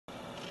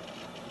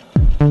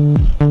Here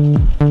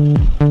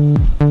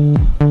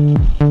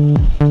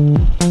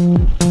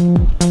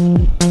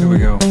we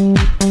go.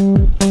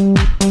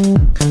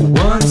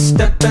 One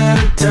step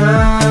at a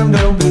time,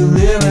 don't be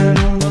living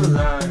on the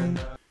line.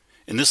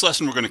 In this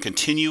lesson, we're going to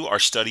continue our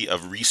study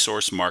of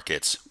resource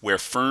markets, where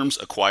firms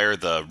acquire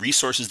the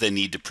resources they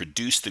need to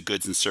produce the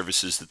goods and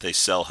services that they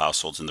sell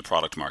households in the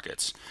product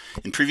markets.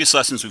 In previous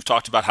lessons, we've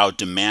talked about how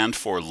demand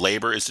for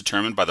labor is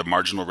determined by the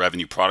marginal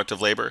revenue product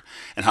of labor,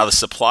 and how the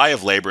supply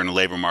of labor in a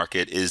labor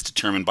market is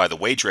determined by the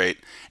wage rate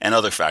and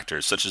other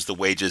factors, such as the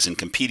wages in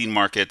competing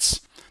markets,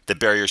 the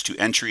barriers to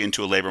entry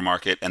into a labor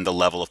market, and the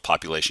level of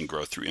population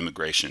growth through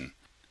immigration.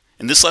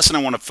 In this lesson,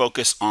 I want to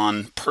focus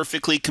on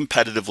perfectly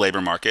competitive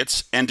labor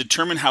markets and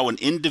determine how an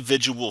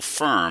individual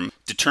firm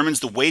determines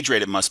the wage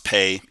rate it must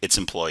pay its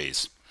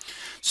employees.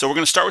 So we're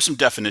going to start with some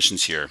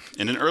definitions here.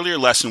 In an earlier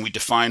lesson, we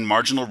defined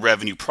marginal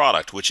revenue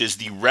product, which is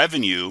the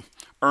revenue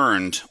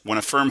earned when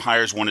a firm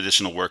hires one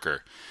additional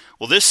worker.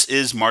 Well, this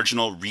is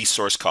marginal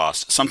resource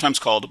cost, sometimes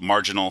called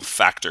marginal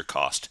factor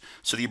cost.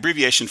 So the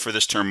abbreviation for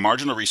this term,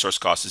 marginal resource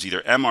cost, is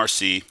either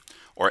MRC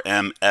or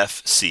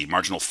MFC,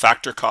 marginal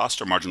factor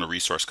cost or marginal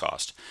resource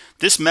cost.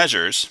 This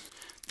measures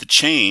the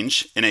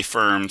change in a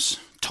firm's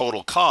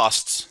total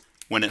costs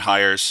when it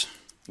hires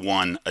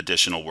one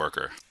additional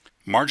worker.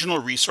 Marginal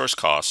resource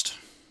cost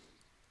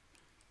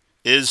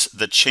is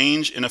the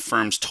change in a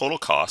firm's total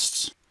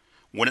costs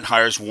when it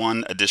hires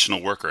one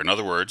additional worker. In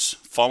other words,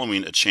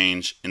 following a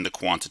change in the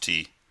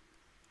quantity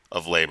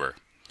of labor.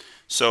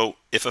 So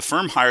if a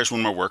firm hires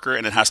one more worker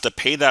and it has to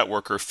pay that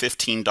worker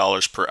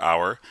 $15 per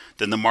hour,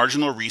 then the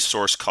marginal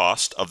resource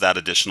cost of that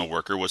additional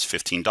worker was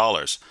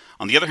 $15.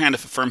 On the other hand,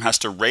 if a firm has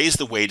to raise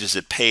the wages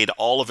it paid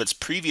all of its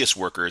previous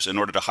workers in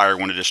order to hire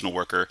one additional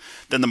worker,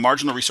 then the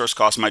marginal resource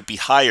cost might be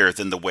higher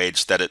than the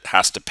wage that it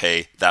has to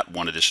pay that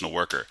one additional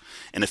worker.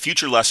 In a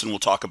future lesson, we'll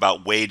talk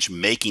about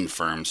wage-making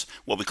firms,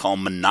 what we call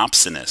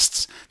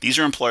monopsonists. These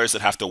are employers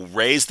that have to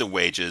raise the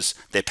wages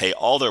they pay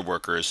all their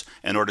workers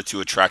in order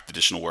to attract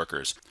additional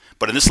workers.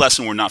 But in this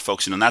lesson, we're not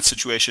focusing on that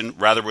situation.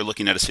 Rather, we're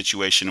looking at a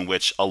situation in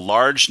which a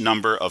large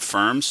number of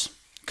firms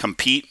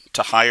compete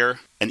to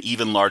hire an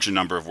even larger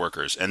number of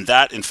workers. And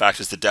that, in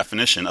fact, is the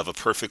definition of a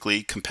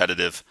perfectly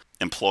competitive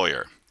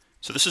employer.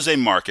 So this is a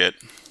market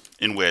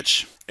in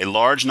which a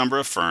large number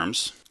of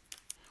firms,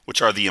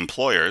 which are the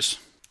employers,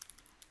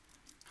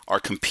 are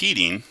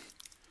competing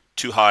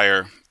to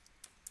hire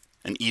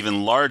an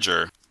even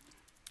larger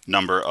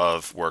number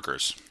of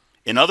workers.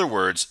 In other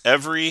words,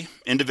 every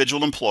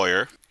individual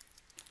employer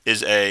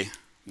is a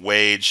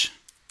wage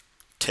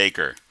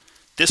taker.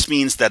 This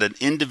means that an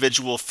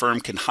individual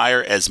firm can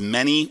hire as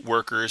many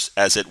workers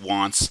as it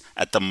wants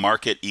at the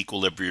market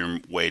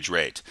equilibrium wage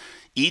rate.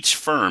 Each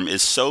firm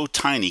is so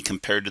tiny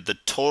compared to the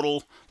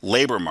total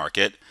labor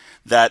market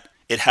that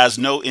it has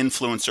no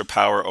influence or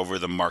power over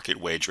the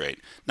market wage rate.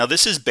 Now,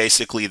 this is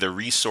basically the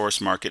resource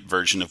market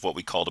version of what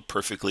we call a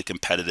perfectly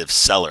competitive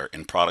seller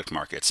in product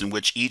markets, in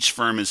which each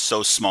firm is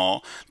so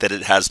small that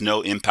it has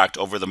no impact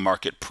over the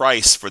market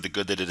price for the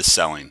good that it is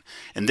selling.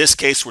 In this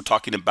case, we're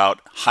talking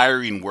about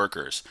hiring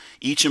workers.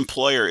 Each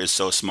employer is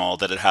so small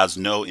that it has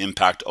no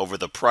impact over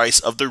the price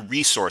of the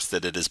resource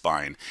that it is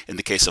buying. In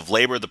the case of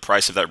labor, the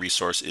price of that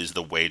resource is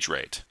the wage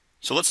rate.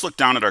 So let's look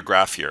down at our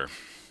graph here.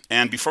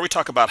 And before we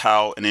talk about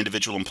how an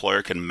individual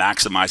employer can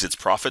maximize its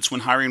profits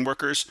when hiring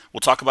workers, we'll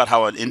talk about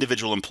how an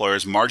individual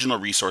employer's marginal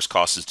resource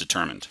cost is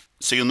determined.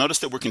 So you'll notice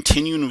that we're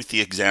continuing with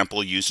the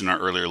example used in our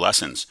earlier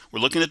lessons. We're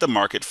looking at the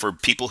market for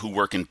people who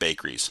work in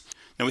bakeries.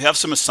 Now we have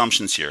some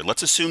assumptions here.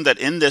 Let's assume that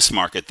in this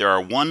market there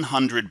are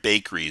 100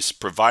 bakeries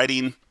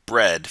providing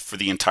bread for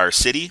the entire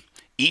city.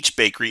 Each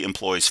bakery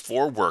employs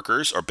 4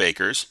 workers or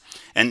bakers,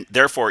 and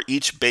therefore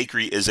each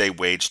bakery is a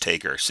wage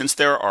taker. Since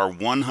there are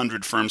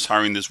 100 firms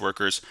hiring these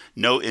workers,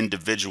 no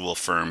individual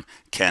firm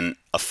can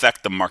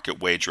affect the market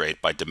wage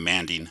rate by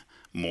demanding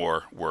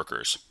more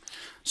workers.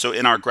 So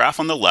in our graph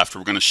on the left,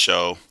 we're going to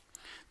show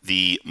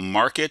the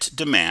market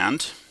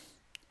demand,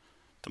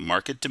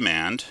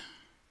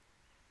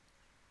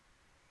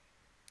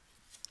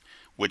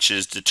 which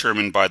is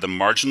determined by the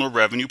marginal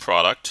revenue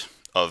product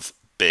of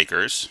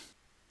bakers.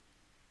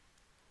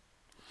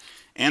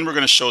 And we're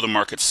going to show the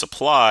market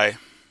supply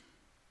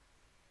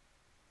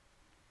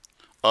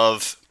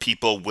of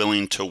people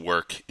willing to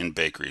work in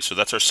bakeries. So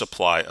that's our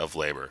supply of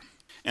labor.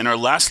 In our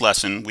last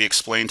lesson, we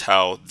explained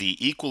how the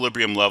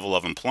equilibrium level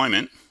of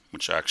employment,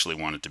 which I actually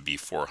wanted to be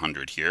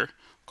 400 here,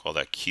 call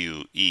that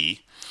QE,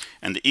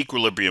 and the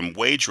equilibrium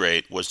wage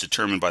rate was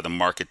determined by the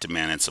market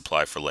demand and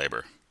supply for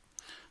labor.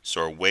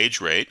 So our wage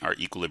rate, our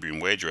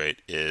equilibrium wage rate,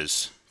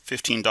 is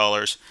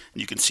 $15.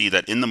 And you can see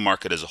that in the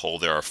market as a whole,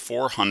 there are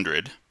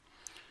 400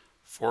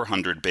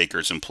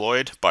 bakers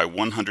employed by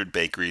 100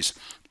 bakeries.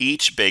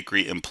 Each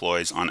bakery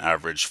employs on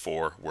average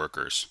 4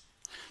 workers.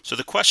 So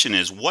the question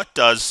is, what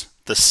does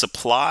the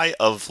supply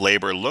of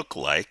labor look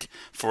like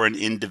for an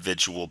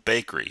individual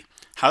bakery?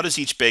 How does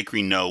each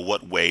bakery know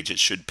what wage it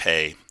should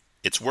pay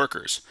its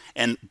workers?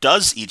 And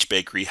does each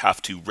bakery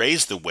have to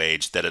raise the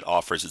wage that it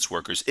offers its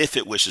workers if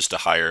it wishes to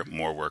hire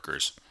more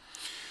workers?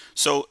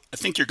 So I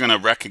think you're going to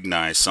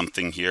recognize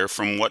something here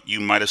from what you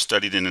might have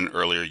studied in an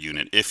earlier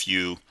unit if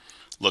you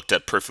looked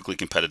at perfectly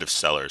competitive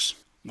sellers.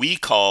 We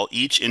call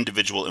each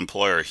individual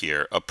employer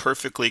here a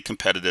perfectly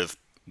competitive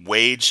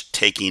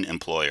wage-taking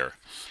employer.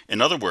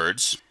 In other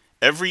words,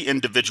 every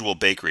individual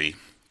bakery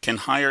can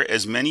hire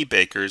as many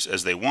bakers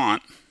as they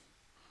want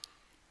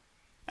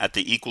at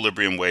the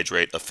equilibrium wage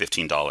rate of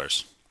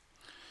 $15.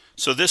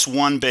 So this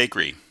one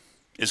bakery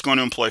is going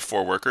to employ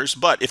 4 workers,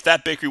 but if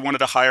that bakery wanted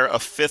to hire a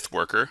 5th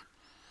worker,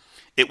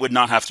 it would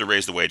not have to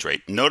raise the wage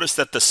rate. Notice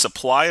that the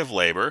supply of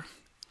labor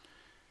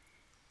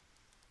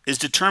is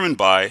determined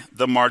by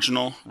the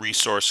marginal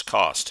resource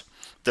cost.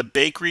 The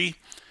bakery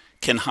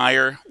can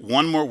hire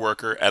 1 more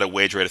worker at a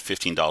wage rate of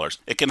 $15.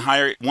 It can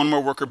hire 1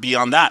 more worker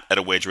beyond that at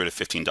a wage rate of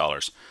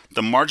 $15.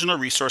 The marginal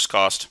resource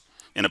cost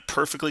in a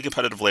perfectly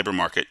competitive labor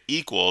market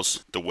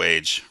equals the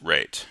wage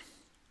rate.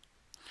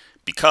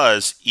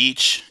 Because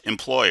each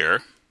employer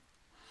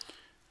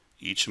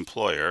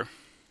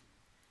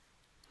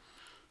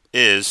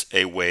is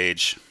a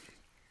wage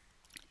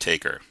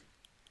taker.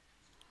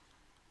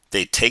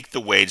 They take the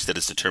wage that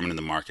is determined in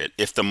the market.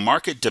 If the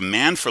market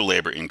demand for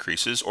labor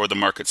increases or the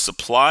market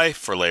supply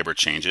for labor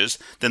changes,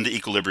 then the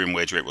equilibrium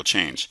wage rate will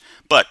change.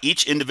 But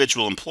each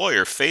individual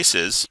employer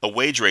faces a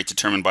wage rate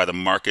determined by the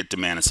market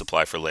demand and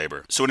supply for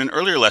labor. So in an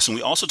earlier lesson,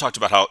 we also talked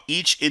about how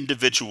each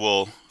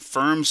individual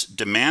firm's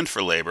demand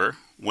for labor,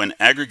 when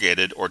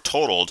aggregated or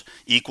totaled,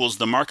 equals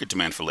the market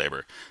demand for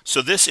labor.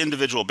 So this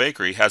individual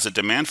bakery has a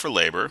demand for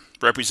labor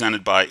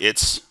represented by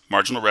its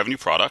marginal revenue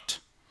product,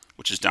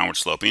 which is downward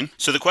sloping.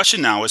 So the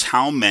question now is,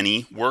 how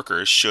many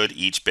workers should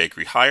each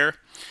bakery hire?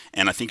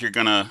 And I think you're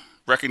going to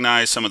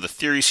recognize some of the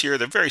theories here.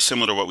 They're very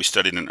similar to what we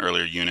studied in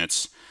earlier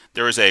units.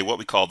 There is what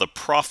we call the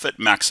profit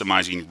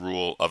maximizing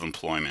rule of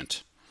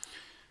employment.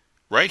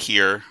 Right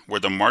here, where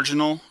the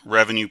marginal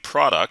revenue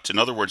product, in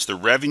other words, the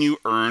revenue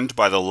earned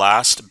by the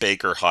last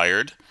baker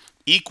hired,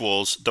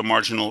 equals the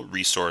marginal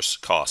resource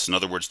cost. In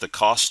other words, the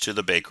cost to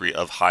the bakery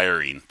of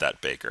hiring that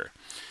baker.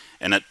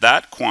 And at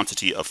that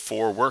quantity of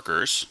 4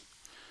 workers,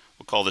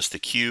 we'll call this the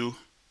QPM.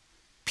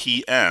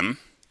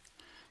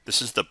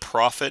 This is the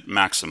profit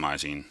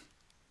maximizing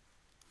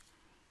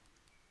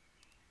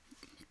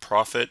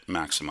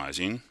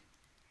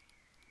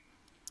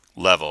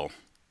level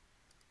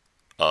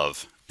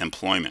of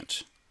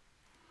employment.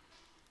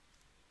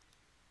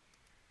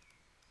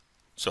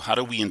 So how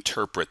do we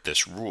interpret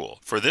this rule?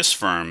 For this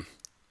firm,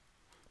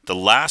 the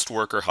last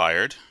worker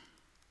hired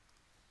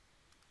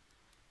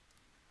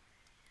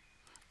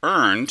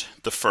earned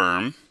the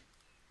firm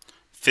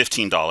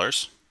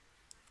 $15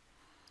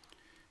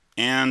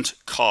 and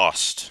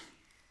cost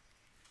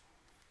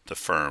the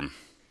firm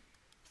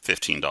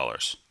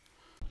 $15.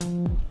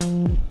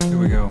 Here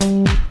we go.